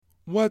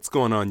What's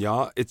going on,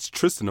 y'all? It's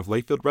Tristan of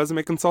Layfield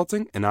Resume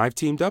Consulting, and I've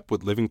teamed up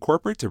with Living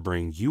Corporate to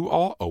bring you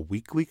all a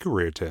weekly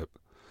career tip.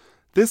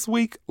 This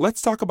week,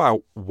 let's talk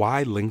about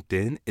why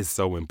LinkedIn is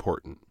so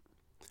important.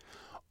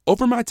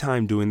 Over my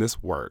time doing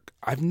this work,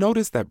 I've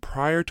noticed that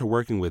prior to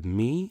working with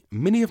me,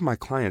 many of my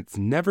clients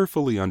never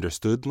fully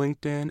understood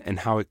LinkedIn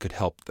and how it could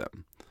help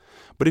them.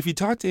 But if you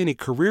talk to any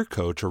career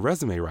coach or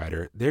resume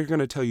writer, they're going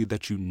to tell you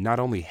that you not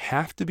only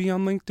have to be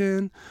on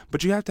LinkedIn,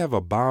 but you have to have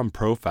a bomb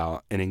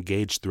profile and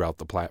engage throughout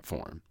the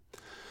platform.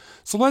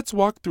 So let's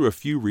walk through a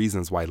few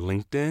reasons why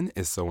LinkedIn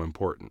is so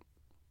important.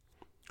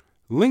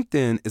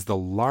 LinkedIn is the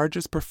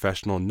largest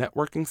professional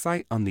networking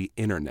site on the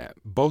internet,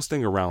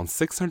 boasting around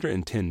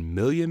 610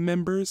 million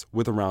members,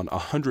 with around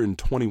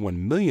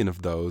 121 million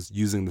of those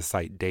using the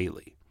site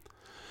daily.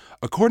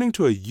 According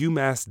to a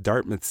UMass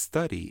Dartmouth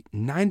study,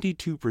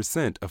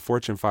 92% of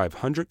Fortune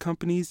 500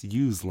 companies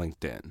use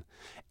LinkedIn.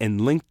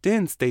 And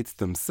LinkedIn states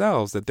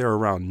themselves that there are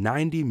around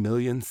 90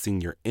 million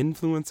senior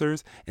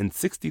influencers and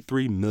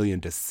 63 million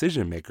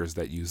decision makers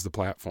that use the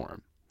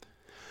platform.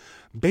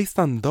 Based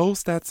on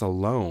those stats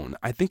alone,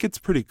 I think it's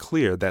pretty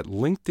clear that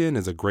LinkedIn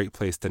is a great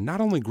place to not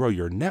only grow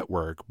your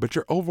network, but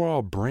your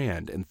overall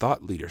brand and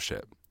thought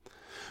leadership.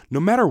 No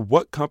matter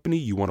what company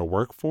you want to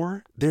work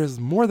for, there's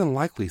more than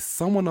likely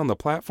someone on the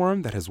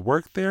platform that has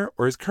worked there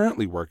or is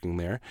currently working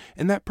there,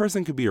 and that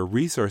person could be a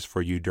resource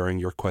for you during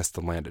your quest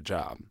to land a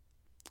job.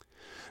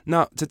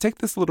 Now, to take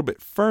this a little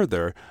bit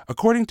further,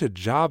 according to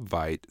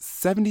JobVite,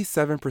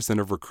 77%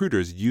 of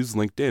recruiters use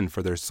LinkedIn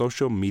for their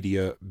social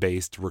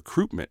media-based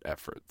recruitment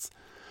efforts.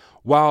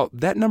 While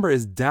that number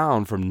is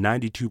down from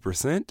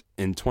 92%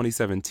 in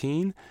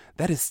 2017,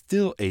 that is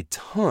still a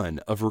ton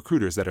of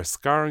recruiters that are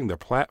scouring their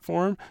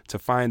platform to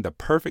find the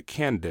perfect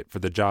candidate for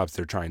the jobs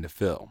they're trying to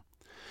fill.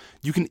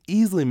 You can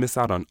easily miss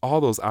out on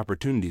all those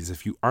opportunities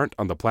if you aren't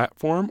on the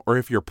platform or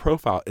if your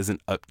profile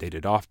isn't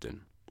updated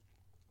often.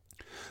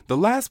 The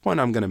last point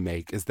I'm going to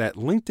make is that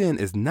LinkedIn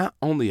is not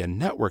only a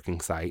networking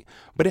site,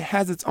 but it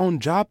has its own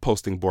job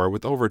posting board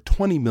with over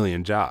 20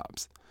 million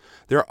jobs.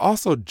 There are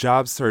also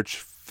job search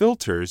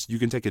filters you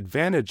can take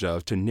advantage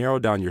of to narrow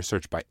down your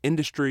search by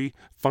industry,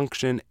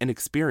 function, and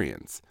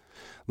experience.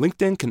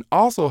 LinkedIn can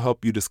also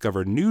help you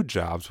discover new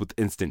jobs with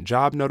instant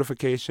job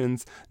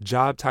notifications,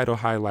 job title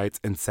highlights,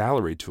 and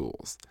salary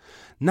tools.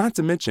 Not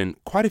to mention,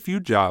 quite a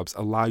few jobs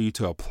allow you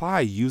to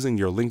apply using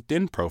your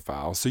LinkedIn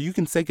profile so you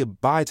can say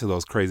goodbye to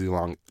those crazy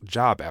long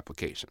job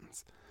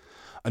applications.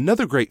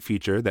 Another great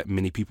feature that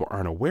many people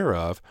aren't aware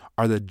of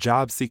are the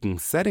job-seeking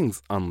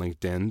settings on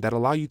LinkedIn that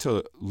allow you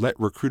to let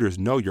recruiters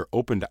know you're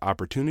open to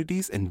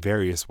opportunities in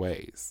various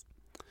ways.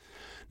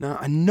 Now,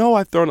 I know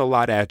I've thrown a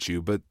lot at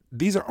you, but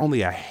these are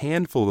only a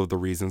handful of the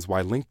reasons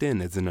why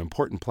LinkedIn is an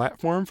important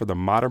platform for the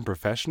modern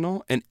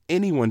professional and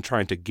anyone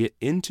trying to get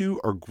into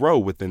or grow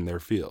within their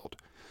field.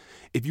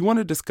 If you want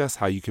to discuss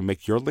how you can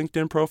make your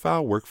LinkedIn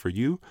profile work for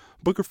you,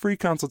 book a free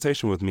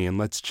consultation with me and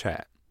let's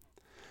chat.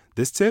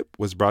 This tip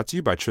was brought to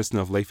you by Tristan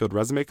of Layfield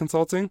Resume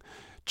Consulting.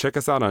 Check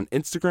us out on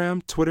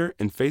Instagram, Twitter,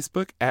 and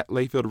Facebook at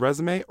Layfield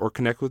Resume, or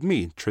connect with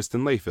me,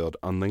 Tristan Layfield,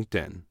 on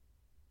LinkedIn.